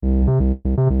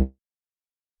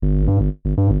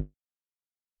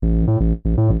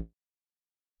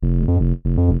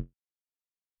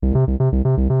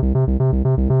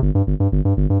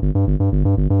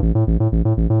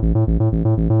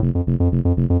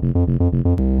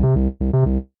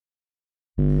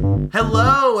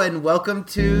Hello and welcome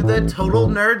to the Total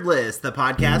Nerd List, the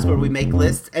podcast where we make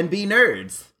lists and be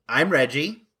nerds. I'm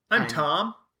Reggie. I'm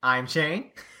Tom. I'm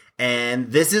Shane.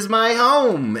 And this is my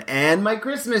home and my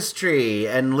Christmas tree.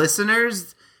 And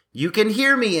listeners, you can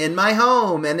hear me in my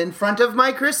home and in front of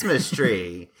my Christmas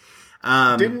tree.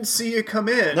 Didn't see you come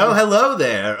in. No, hello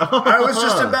there. I was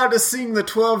just about to sing the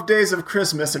 12 Days of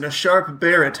Christmas in a sharp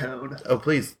baritone. Oh,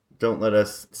 please don't let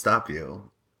us stop you.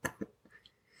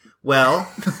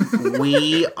 Well,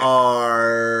 we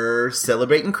are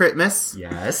celebrating Christmas.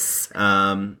 Yes.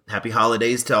 Happy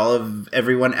holidays to all of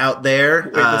everyone out there.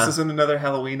 Wait, this isn't another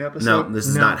Halloween episode? No, this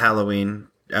is not Halloween.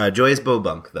 Joyous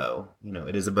Bobunk, though. You know,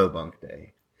 it is a Bobunk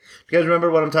day. Do you guys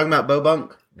remember what I'm talking about,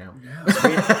 Bobunk? No.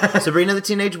 Sabrina the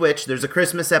Teenage Witch. There's a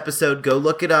Christmas episode. Go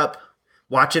look it up.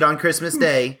 Watch it on Christmas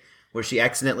Day, where she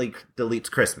accidentally deletes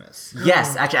Christmas.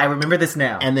 Yes, actually, I remember this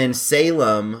now. And then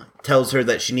Salem tells her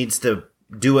that she needs to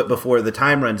do it before the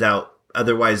time runs out.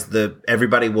 Otherwise,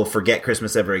 everybody will forget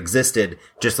Christmas ever existed,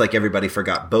 just like everybody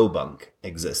forgot Bobunk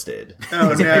existed.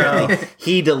 Oh, no.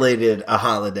 He deleted a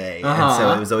holiday, and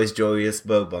so it was always Joyous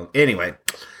Bobunk. Anyway,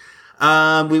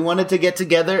 we wanted to get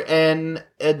together and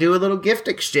do a little gift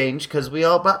exchange because we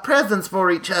all bought presents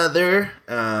for each other.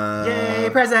 Yay,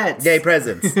 presents! Yay,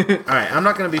 presents. All right, I'm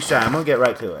not going to be shy. I'm going to get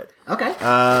right to it. Okay.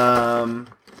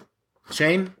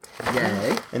 Shane?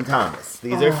 Yay. And Thomas.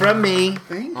 These are from me.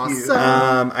 Thank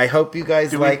Awesome. you. I hope you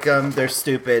guys like them. They're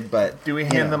stupid, but... Do we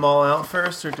hand them all out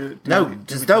first? Or do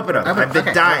just open them. I've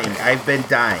been dying. I've been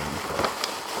dying.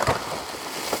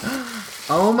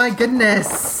 Oh my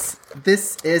goodness.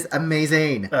 This is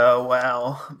amazing. Oh,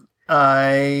 wow.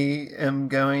 I am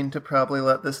going to probably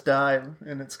let this die,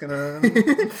 and it's gonna...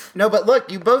 No, but look,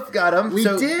 you both got them. We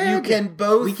so did. You can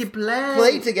both We can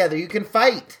play together. You can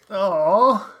fight.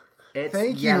 Oh, It's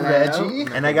thank yellow. you, Reggie.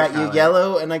 And I got you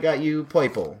yellow, and I got you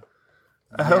purple.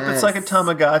 I hope it's like a Yes.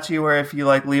 Tamagotchi where if you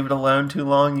like leave it alone too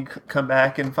long, you come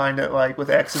back and find it like with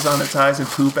X's on its eyes and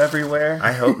poop everywhere.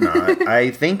 I hope not.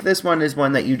 I think this one is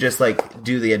one that you just like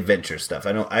do the adventure stuff.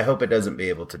 I hope it doesn't be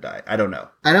able to die. I don't know.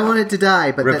 I don't want it to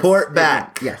die, but Report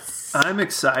back. Yes. I'm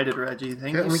excited, Reggie.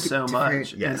 Thank you We so get much.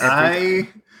 different- Yes. And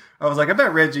I was like, I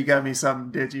bet Reggie got me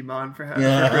some Digimon for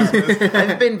having Christmas.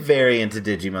 I've been very into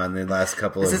Digimon the last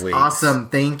couple This of is weeks. awesome.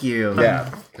 Thank you.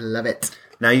 Yeah. Love it.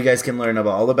 Now you guys can learn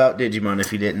all about Digimon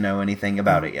if you didn't know anything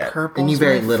about it yet. Purple's And you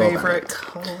very my little about favorite it.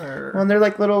 color. Well, and they're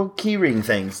like little keyring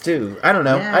things too. I don't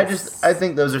know. Yes. I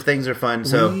think those things are fun.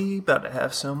 So We about to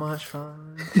have so much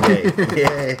fun.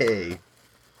 yay.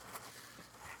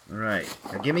 All right.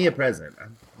 Now give me a present.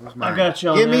 Where's mine? I got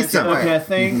you. Give me some. Okay, I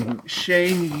think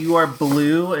Shane, you are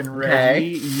blue, and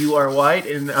Reggie, you are white,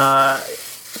 and I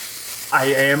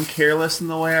am careless in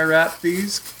the way I wrap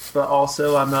these. But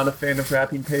also, I'm not a fan of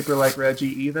wrapping paper like Reggie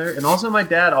either. And also, my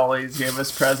dad always gave us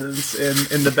presents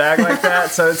in the bag like that.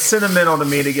 So it's sentimental to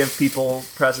me to give people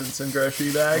presents in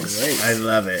grocery bags. I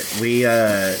love it. We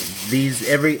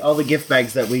all the gift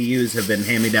bags that we use have been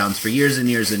hand-me-downs for years and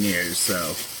years and years. So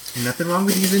Nothing wrong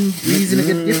with using a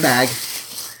good gift bag.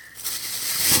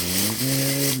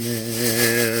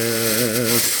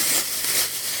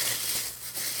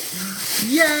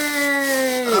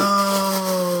 Yay!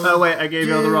 Oh, wait, I gave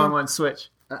you all the wrong one. Switch.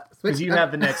 Because you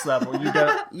have the next level. You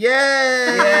don't. Yay!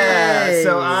 Yeah,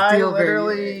 so I Still very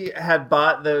literally had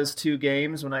bought those two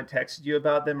games when I texted you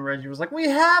about them, and Reggie was like, we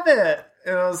have it!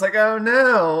 And I was like, oh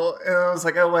no. And I was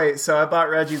like, oh wait. So I bought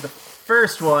Reggie the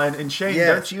first one, and Shane, Yes.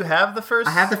 don't you have the first?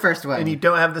 I have the first one. And you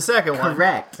don't have the second one.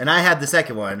 Correct. And I had the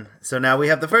second one, so now we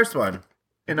have the first one.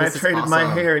 And This I is traded my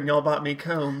awesome. hair, and y'all bought me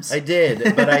combs. I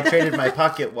did, but I traded my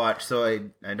pocket watch, so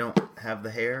I don't have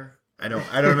the hair. I don't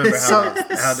remember how. I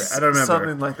don't remember.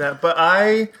 Something like that. But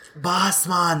Boss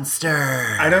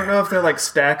Monster. I don't know if they're like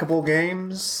stackable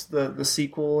games, the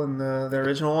sequel and the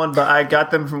original one, but I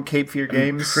got them from Cape Fear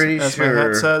Games, pretty as sure. my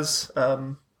hat says,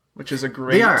 which is a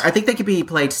great... They are. I think they could be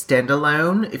played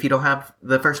standalone if you don't have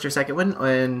the first or second one,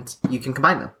 and you can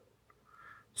combine them.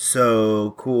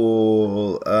 So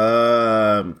cool.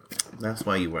 That's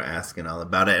why you were asking all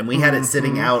about it. And we had it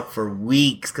sitting out for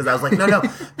weeks because I was like, no,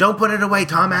 don't put it away.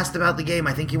 Tom asked about the game.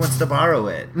 I think he wants to borrow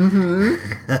it.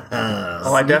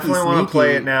 Oh, I definitely want sneaky. to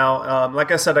play it now. Like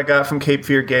I said, I got it from Cape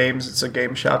Fear Games. It's a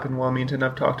game shop in Wilmington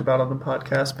I've talked about on the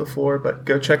podcast before, but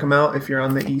go check them out if you're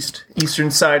on the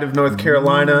eastern side of North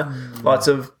Carolina. Lots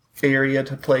of area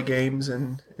to play games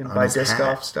and buy His disc hat.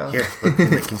 golf stuff. Here, look,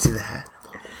 you can see the hat.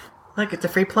 Look, it's a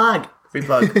free plug. Free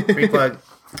plug. Free plug.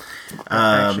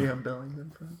 Actually, I'm billing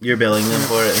them for it. You're billing them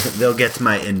for it. They'll get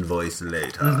my invoice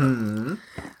later.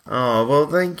 Oh, well,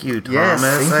 thank you, Thomas. Yes,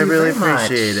 thank I you really very much.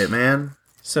 appreciate it, man.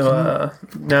 So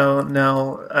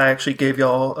now I actually gave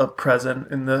y'all a present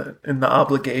in the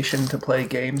obligation to play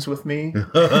games with me.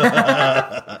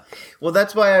 Well,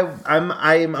 that's why I'm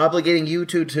obligating you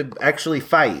to actually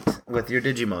fight with your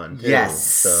Digimon. Too. Yes.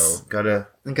 So gotta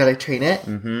train it.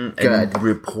 good Good. and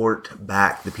report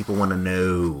back. The people want to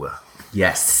know.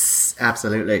 Yes,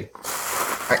 absolutely. All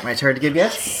right, my turn to give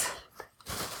yes.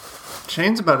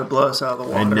 Shane's about to blow us out of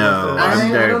the water. I know. with this.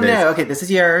 I'm I don't nervous. know. Okay, this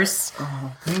is yours.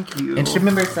 Thank you. And just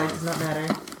remember, size does not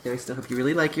matter. I still hope you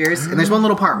really like yours. And there's one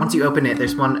little part. Once you open it,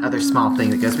 there's one other small thing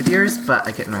that goes with yours, but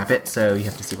I couldn't wrap it, so you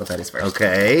have to see what that is first.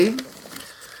 Okay.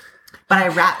 But I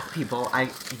wrap people. I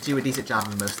do a decent job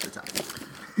most of the time.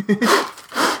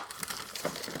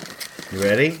 You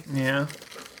ready? Yeah.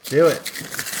 Do it.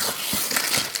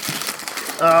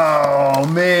 Oh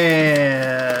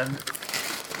man.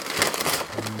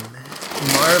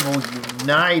 Marvel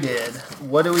United.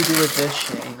 What do we do with this,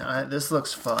 Shane? This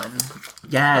looks fun.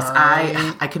 Yes,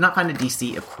 I could not find a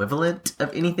DC equivalent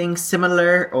of anything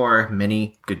similar or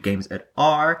many good games at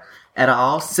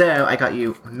all. So I got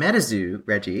you Metazoo,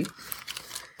 Reggie,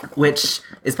 which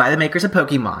is by the makers of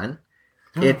Pokemon.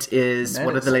 It is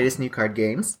one of the latest new card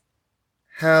games.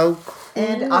 How cool.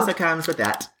 And it also comes with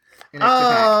that. An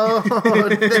extra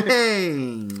pack.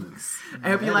 Thanks. I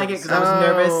hope you like it because I was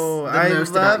nervous the most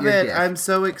about love your it. gift. I'm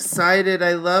so excited.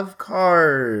 I love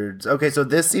cards. Okay, so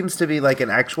this seems to be like an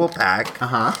actual pack.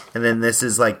 Uh-huh. And then this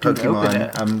is like Open Pokemon.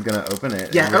 it. I'm going to open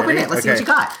it. Yeah, You open ready? it. Let's see what you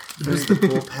got. Here's the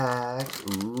full pack.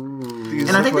 Ooh. These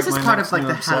And I look think this like is my part next of like new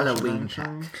the obsession, Halloween actually.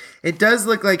 pack. It does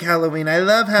look like Halloween. I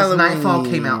love Halloween. Nightfall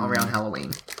came out around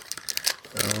Halloween.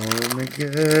 Oh my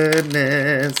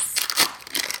goodness.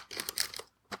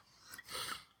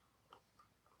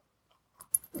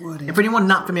 And for anyone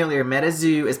not familiar,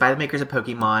 Metazoo is by the makers of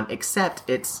Pokemon, except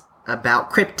it's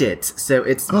about cryptids. So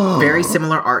it's very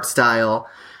similar art style.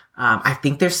 I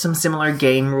think there's some similar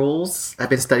game rules. I've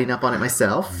been studying up on it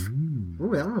myself.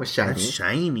 Ooh, that one was shiny. That's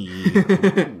shiny.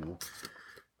 Ooh.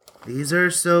 These are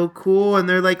so cool, and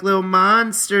they're like little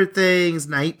monster things.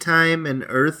 Nighttime and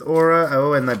Earth Aura.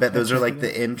 Oh, and I bet those are like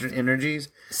the energies.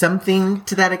 Something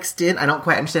to that extent. I don't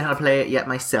quite understand how to play it yet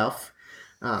myself.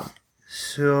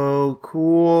 So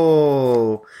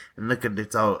cool. And look at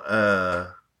it's all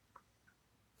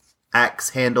axe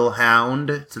handle hound.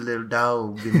 It's a little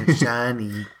dog and it's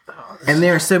shiny. And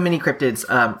there are so many cryptids.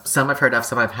 Some I've heard of,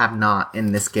 some I have not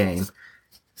in this game.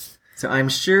 So I'm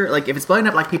sure, like, if it's blowing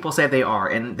up like people say they are,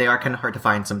 and they are kind of hard to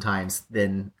find sometimes,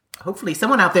 then hopefully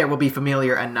someone out there will be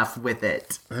familiar enough with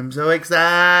it. I'm so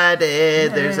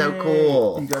excited. They're so You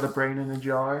cool. got a brain in a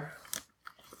jar.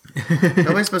 How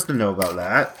am I supposed to know about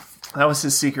that? That was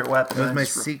his secret weapon. That was my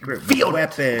secret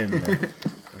weapon.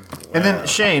 And then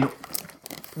Shane,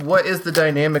 what is the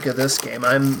dynamic of this game?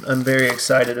 I'm very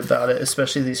excited about it,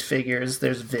 especially these figures.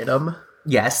 There's Venom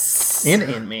Yes. and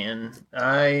Ant-Man.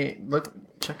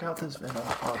 Check out this Venom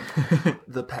on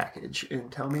the package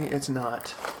and tell me it's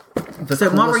not. So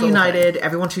Marvel little United,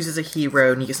 everyone chooses a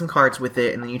hero, and you get some cards with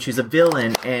it, and then you choose a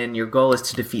villain, and your goal is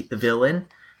to defeat the villain.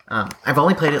 I've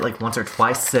only played it like once or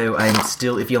twice, so I'm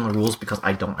still iffy on the rules because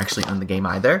I don't actually own the game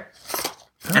either.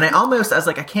 And I was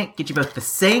like, I can't get you both the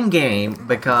same game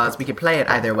because we could play it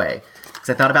either way.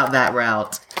 Because I thought about that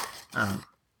route.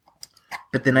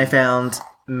 But then I found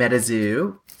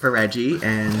Metazoo for Reggie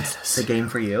and the game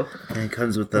for you. And it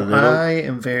comes with a little I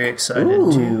am very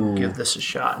excited to give this a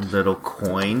shot. little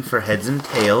coin for heads and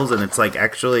tails, and it's like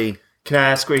actually Can I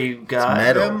ask where you got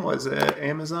metal. them? Was it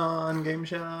Amazon, Game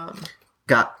Shop?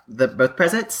 Got both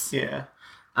presents. Yeah.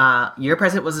 Your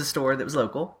present was a store that was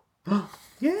local.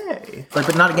 Yay.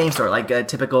 But not a game store, like a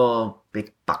typical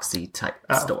big boxy type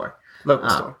store. Local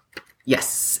store.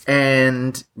 Yes,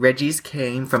 and Reggie's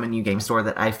came from a new game store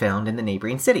that I found in the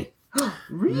neighboring city.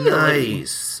 Really?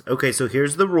 nice. Okay, so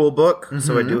here's the rule book.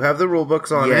 So I do have the rule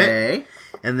books on it. Yay.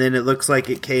 And then it looks like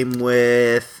it came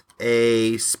with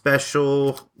a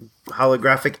special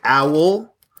holographic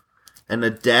owl and a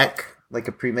deck, like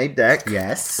a pre-made deck.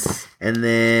 Yes. And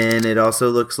then it also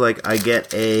looks like I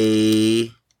get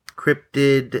a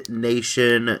Cryptid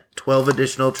Nation 12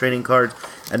 additional training cards,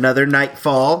 another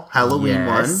Nightfall Halloween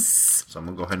one. Yes. So I'm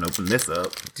going to go ahead and open this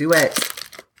up. Do it.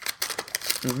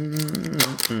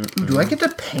 Do I get to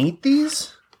paint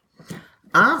these?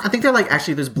 I think they're like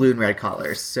actually those blue and red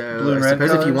colors. So Blue and I red suppose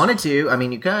if you colors? wanted to, I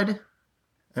mean, you could.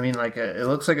 I mean, like, it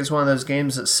looks like it's one of those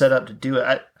games that's set up to do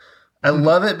it. I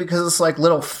love it because it's like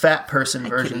little fat person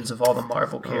versions of all the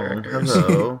Marvel characters.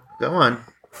 Hello. Go on.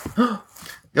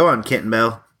 Go on, Kitten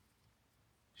Bell.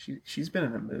 She's been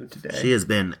in a mood today. She has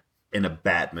been in a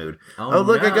bad mood. Oh, Oh,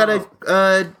 look, I got no.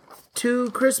 a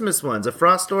 2 Christmas ones, a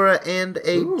Frostora and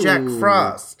a Jack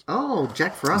Frost. Oh,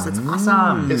 Jack Frost, that's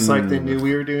awesome. It's like they knew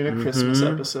we were doing a Christmas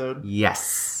episode.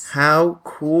 Yes. How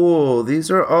cool.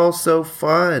 These are all so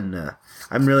fun.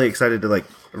 I'm really excited to like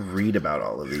read about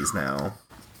all of these now.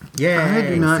 Yeah. I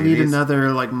do not See need these?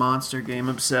 another like monster game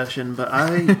obsession, but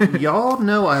y'all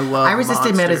know I love I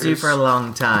resisted monsters. MetaZoo for a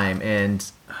long time, and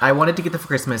I wanted to get them for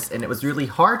Christmas, and it was really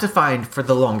hard to find for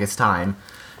the longest time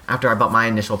after I bought my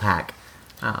initial pack.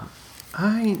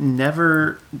 I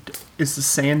never... Is the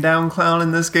Sandown Clown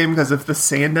in this game? Because if the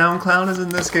Sandown Clown is in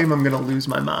this game, I'm going to lose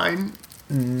my mind.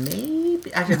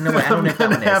 Maybe? I don't know what, I don't know if that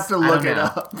I'm one going to is. have to I look don't it know.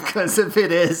 up, because if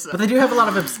it is, But they do have a lot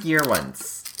of obscure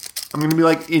ones. I'm going to be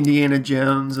like Indiana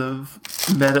Jones of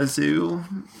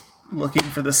MetaZoo, looking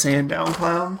for the Sandown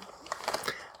Clown.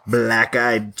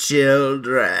 Black-eyed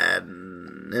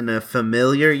children and a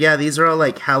familiar. Yeah, these are all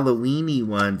like Halloweeny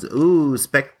ones. Ooh,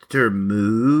 Spectre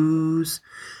Moose,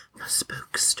 the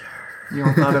Spookster. You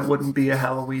all thought it wouldn't be a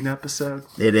Halloween episode?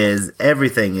 It is.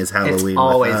 Everything is Halloween.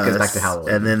 always with goes us. back to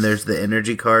Halloween. And then there's the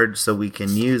energy cards, so we can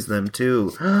use them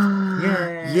too.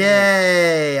 Yay.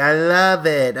 Yay! I love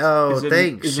it. Oh,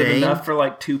 thanks, is Shane. it enough for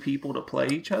like 2 people to play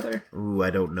each other? Ooh, I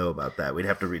don't know about that. We'd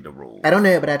have to read the rules. I don't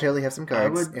know, but I totally have some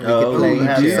cards. would- and we Oh, could play you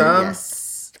have together. some?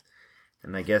 Yes.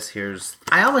 And I guess here's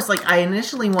I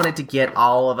initially wanted to get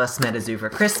all of us MetaZoo for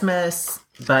Christmas,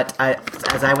 but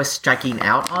as I was striking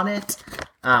out on it,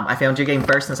 I found your game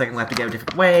first, and I was like, I'm going to have to go a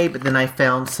different way, but then I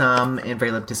found some in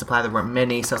very limited supply. There weren't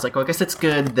many, so I was like, well, I guess it's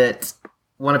good that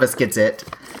one of us gets it.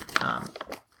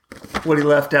 What he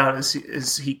left out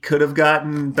is he could have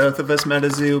gotten both of us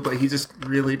MetaZoo, but he just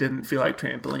really didn't feel like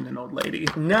trampling an old lady.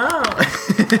 No!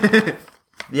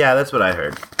 yeah, that's what I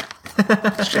heard.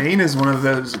 Shane is one of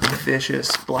those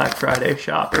vicious Black Friday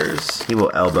shoppers. He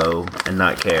will elbow and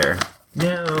not care.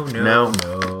 No. No.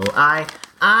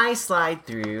 I slide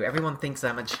through. Everyone thinks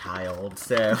I'm a child,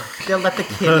 so they'll let the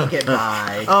kitty get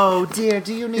by. Oh dear,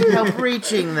 do you need help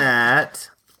reaching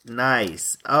that?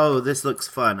 Nice. Oh, this looks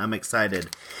fun. I'm excited.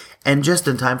 And just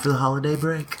in time for the holiday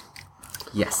break.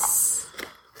 Yes.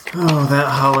 Oh, that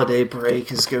holiday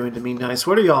break is going to be nice.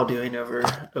 What are y'all doing over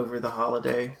the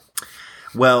holiday?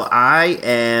 Well, I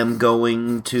am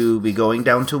going to be going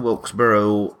down to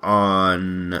Wilkesboro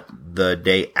on the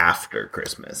day after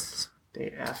Christmas.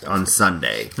 Day after. On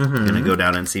Sunday. I'm going to go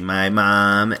down and see my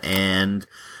mom and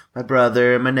my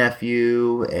brother and my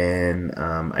nephew. And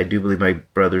I do believe my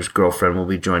brother's girlfriend will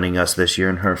be joining us this year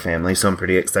and her family. So I'm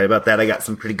pretty excited about that. I got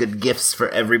some pretty good gifts for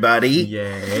everybody.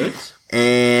 Yay.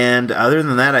 And other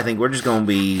than that, I think we're just going to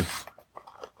be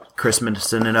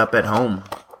Christmasing it up at home.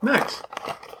 Nice.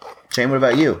 Shane, what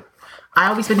about you?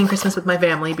 I'll be spending Christmas with my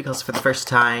family because for the first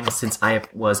time since I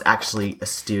was actually a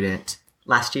student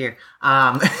last year,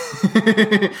 I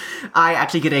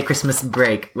actually get a Christmas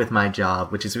break with my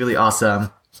job, which is really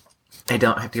awesome. I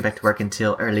don't have to get back to work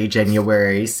until early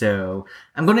January, so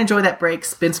I'm going to enjoy that break,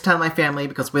 spend some time with my family,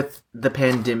 because with the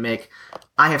pandemic,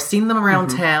 I have seen them around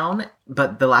town,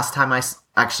 but the last time I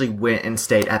actually went and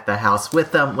stayed at the house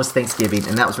with them was Thanksgiving,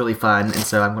 and that was really fun, and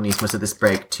so I'm going to use most of this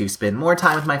break to spend more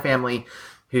time with my family,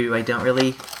 who I don't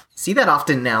really see that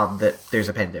often now that there's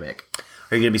a pandemic.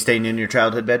 Are you going to be staying in your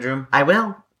childhood bedroom? I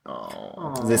will.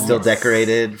 Is it still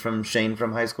decorated from Shane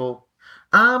from high school?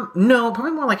 No,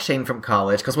 probably more like Shane from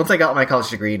college, because once I got my college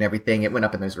degree and everything, it went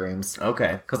up in those rooms.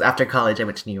 Okay. Because after college, I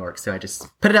went to New York, so I just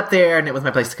put it up there, and it was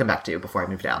my place to come back to before I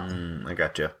moved out. I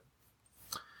gotcha.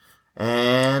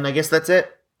 And I guess that's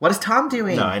it. What is Tom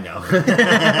doing? No, I know.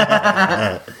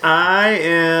 I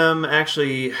am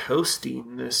actually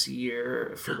hosting this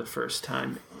year for the first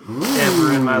time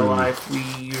ever in my life. We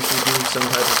usually do some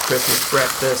type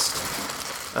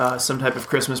of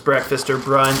Christmas breakfast, or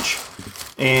brunch,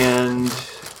 and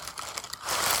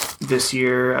this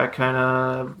year I kind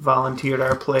of volunteered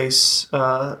our place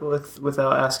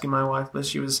without asking my wife, but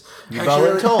she was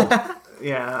voluntold.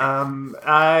 Yeah, I'm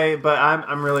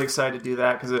really excited to do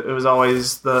that because it was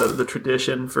always the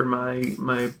tradition for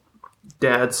my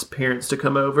dad's parents to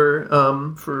come over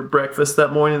for breakfast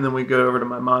that morning, and then we go over to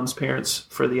my mom's parents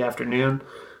for the afternoon.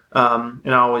 And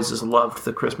I always just loved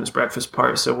the Christmas breakfast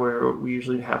part, so we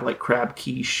usually have like crab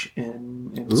quiche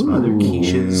and some other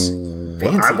quiches,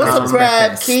 Fancy What's a Christmas crab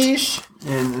breakfast. quiche?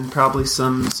 and probably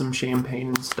some champagne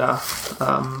and stuff.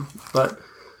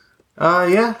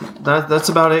 Yeah, that's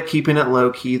about it. Keeping it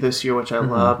low key this year, which I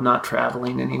love. Not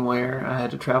traveling anywhere. I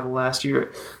had to travel last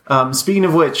year. Speaking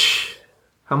of which,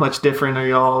 how much different are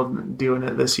y'all doing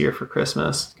it this year for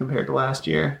Christmas compared to last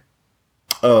year?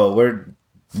 Oh,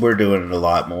 we're doing it a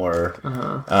lot more.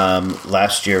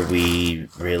 Last year we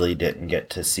really didn't get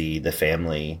to see the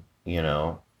family,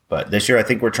 But this year, I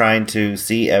think we're trying to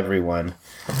see everyone.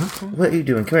 What are you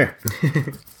doing? Come here.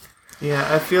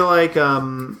 Yeah, I feel like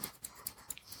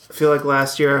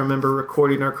last year I remember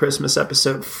recording our Christmas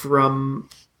episode from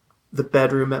the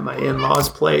bedroom at my in-laws'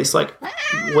 place. Like,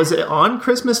 was it on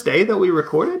Christmas Day that we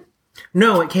recorded?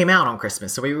 No, it came out on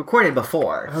Christmas, so we recorded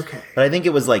before. Okay. But I think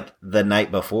it was like the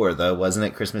night before, though, wasn't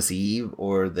it? Christmas Eve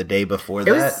or the day before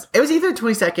that? It was either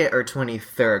 22nd or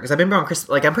 23rd, because I remember on Christmas,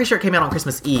 like, I'm pretty sure it came out on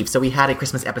Christmas Eve, so we had a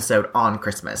Christmas episode on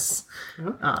Christmas.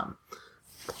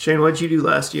 Shane, what did you do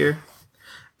last year?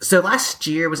 So last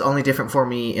year was only different for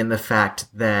me in the fact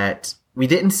that we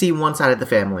didn't see one side of the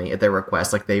family at their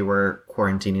request, like they were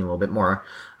quarantining a little bit more.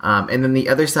 And then the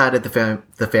other side of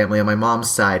the family, on my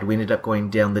mom's side, we ended up going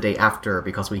down the day after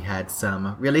because we had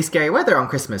some really scary weather on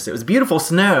Christmas. It was beautiful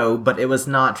snow, but it was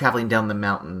not traveling down the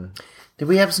mountain. Did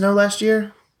we have snow last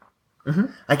year? Mm-hmm.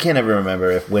 I can't ever remember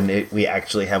if we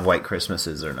actually have white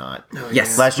Christmases or not. Oh,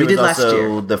 Yes, Last year we did was last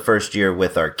also year. the first year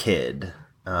with our kid.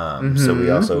 So we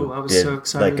also Ooh, I was did so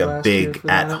excited like a last year big for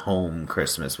that. at-home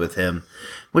Christmas with him,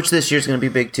 which this year's going to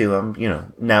be big too.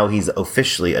 Now he's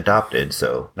officially adopted,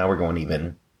 so now we're going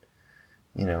even,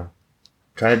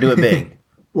 trying to do it big.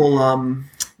 Well,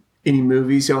 any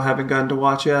movies y'all haven't gotten to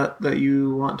watch yet that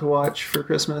you want to watch for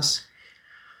Christmas?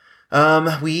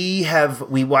 We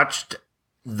watched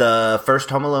the first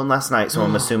Home Alone last night, so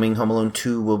I'm assuming Home Alone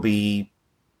 2 will be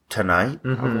tonight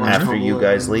after you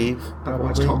guys leave. I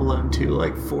watched Home Alone 2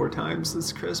 like 4 times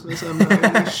this Christmas. I'm not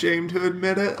even ashamed to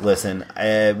admit it. Listen,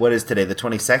 what is today, the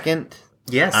 22nd?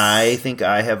 Yes. I think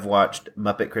I have watched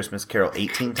Muppet Christmas Carol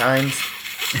 18 times.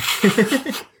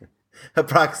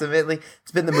 Approximately.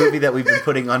 It's been the movie that we've been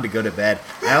putting on to go to bed.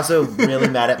 I also really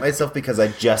mad at myself because I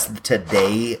just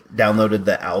today downloaded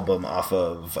the album off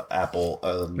of Apple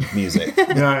Music.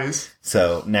 Nice.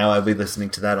 So now I'll be listening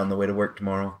to that on the way to work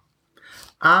tomorrow.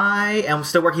 I am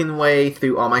still working the way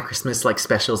through all my Christmas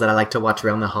specials that I like to watch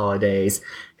around the holidays.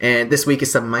 And this week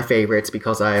is some of my favorites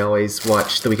because I always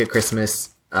watch the week of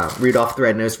Christmas, Rudolph the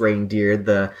Red-Nosed Reindeer,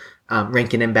 the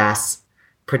Rankin and Bass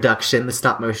production, the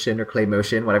stop motion or clay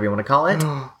motion, whatever you want to call it.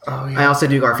 Oh, yeah. I also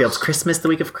do Garfield's Christmas the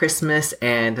week of Christmas,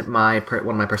 and one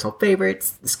of my personal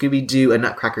favorites, Scooby-Doo, A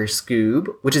Nutcracker Scoob,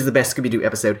 which is the best Scooby-Doo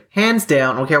episode, hands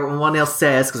down. I don't care what anyone else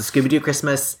says, because Scooby-Doo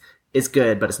Christmas is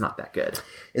good, but it's not that good.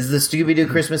 Is the Scooby-Doo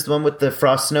Christmas the one with the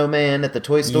Frost Snowman at the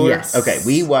toy store? Yes. Okay,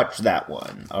 we watched that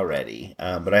one already,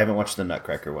 but I haven't watched the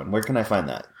Nutcracker one. Where can I find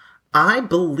that? I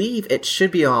believe it should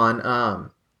be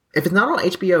on, if it's not on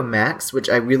HBO Max, which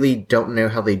I really don't know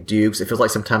how they do, because it feels like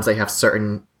sometimes they have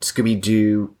certain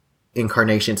Scooby-Doo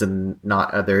incarnations and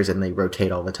not others, and they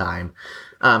rotate all the time.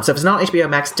 So if it's not on HBO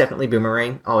Max, definitely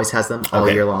Boomerang. Always has them all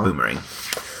year long. Boomerang.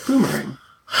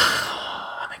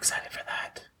 I'm excited for that.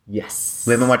 Yes.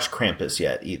 We haven't watched Krampus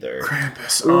yet either.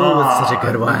 Krampus. Ooh, it's such a good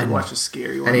I need one. to watch a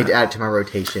scary one. I need to add it to my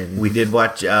rotation. We did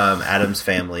watch Addams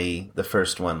Family, the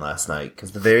first one, last night,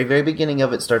 because the very, very beginning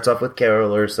of it starts off with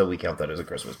Caroler, so we count that as a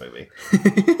Christmas movie.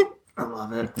 I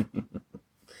love it.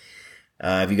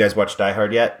 Have you guys watched Die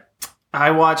Hard yet?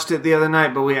 I watched it the other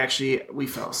night, but we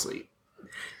fell asleep.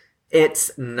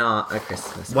 It's not a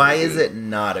Christmas movie. Why is it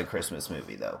not a Christmas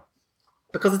movie, though?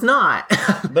 Because it's not.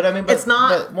 But I mean, It's not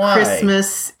but why?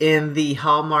 Christmas in the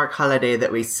Hallmark holiday that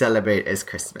we celebrate as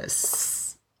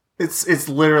Christmas. It's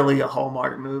literally a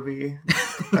Hallmark movie.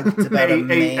 It's about a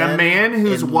man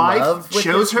whose in wife love with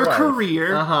chose his her wife.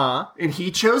 career, and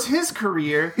he chose his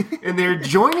career, and they're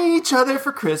joining each other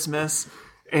for Christmas.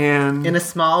 And In a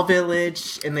small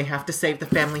village, and they have to save the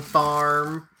family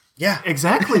farm. Yeah,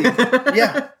 exactly,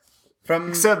 yeah. From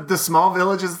except the small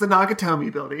village is the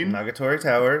Nakatomi building. Nagatori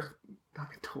Towers.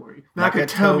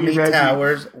 Nakatomi Reggie.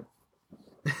 Towers.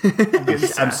 Getting I'm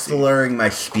sassy. slurring my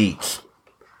speech.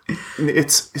 It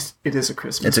is a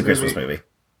Christmas. It's a Christmas movie.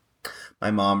 My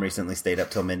mom recently stayed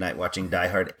up till midnight watching Die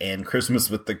Hard and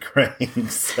Christmas with the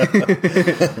Cranks. So.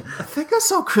 I think I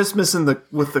saw Christmas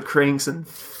with the Cranks in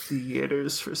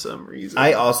theaters for some reason.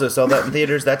 I also saw that in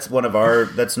theaters. That's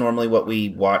that's normally what we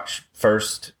watch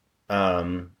first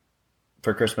for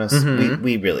Christmas. Mm-hmm.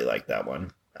 We really like that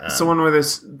one. So one where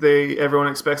everyone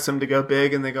expects them to go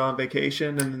big and they go on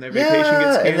vacation and then their vacation gets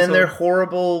canceled. And then their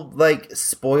horrible,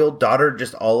 spoiled daughter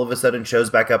just all of a sudden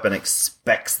shows back up and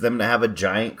expects them to have a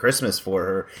giant Christmas for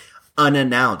her,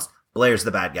 unannounced. Blair's the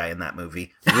bad guy in that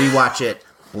movie. Rewatch it.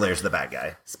 Blair's the bad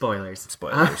guy. Spoilers.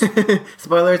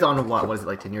 Spoilers. On what was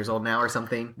it, 10 years old now or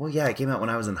something? Well, yeah, it came out when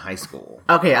I was in high school.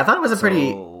 Okay, I thought it was a pretty...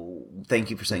 So,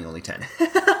 thank you for saying only 10.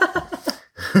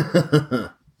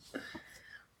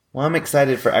 Well, I'm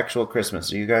excited for actual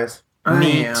Christmas. Are you guys?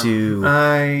 Me too.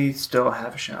 I still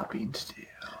have shopping to do.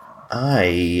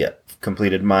 I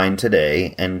completed mine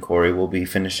today, and Corey will be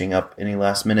finishing up any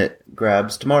last-minute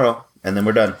grabs tomorrow, and then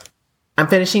we're done. I'm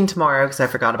finishing tomorrow because I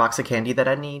forgot a box of candy that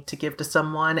I need to give to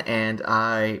someone, and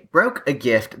I broke a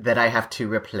gift that I have to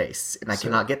replace, and I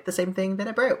cannot get the same thing that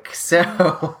I broke.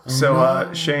 So,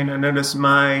 Shane, I noticed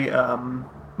my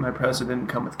present didn't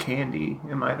come with candy.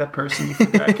 Am I that person you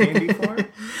forgot candy for?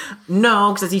 No,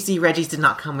 because as you see, Reggie's did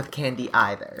not come with candy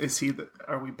either. Is he?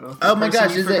 Are we both? Oh my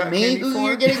gosh, is it me who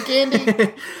you're getting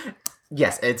candy?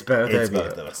 Yes, it's both It's of you.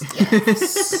 both of us.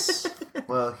 Yes.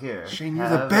 Well, here. Shane, you're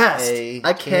the best.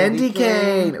 A candy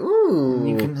cane. Ooh.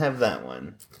 You can have that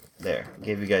one. There.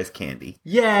 Gave you guys candy.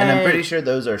 Yay. And I'm pretty sure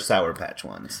those are Sour Patch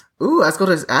ones. Ooh, I was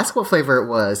going to ask what flavor it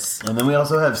was. And then we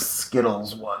also have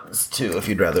Skittles ones, too, if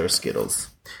you'd rather a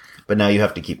Skittles. But now you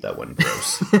have to keep that one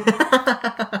gross.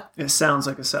 It sounds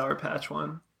like a Sour Patch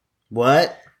one.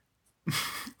 What?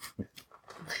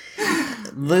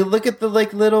 Look at the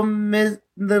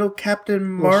little Captain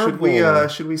Marvel. Well,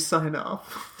 should we sign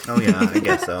off? Oh yeah, I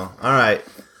guess so. All right.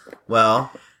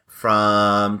 Well,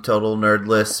 from Total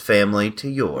Nerdless family to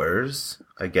yours,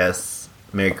 I guess.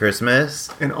 Merry Christmas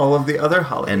And all of the other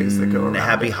holidays that go and around.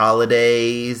 happy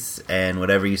holidays and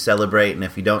whatever you celebrate. And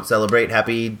if you don't celebrate,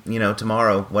 happy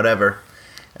tomorrow, whatever.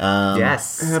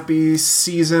 Yes. Happy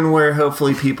season where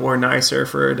hopefully people are nicer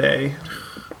for a day.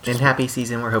 And happy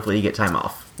season where hopefully you get time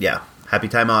off. Yeah. Happy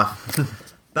time off.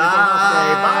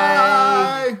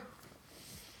 Bye.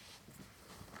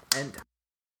 And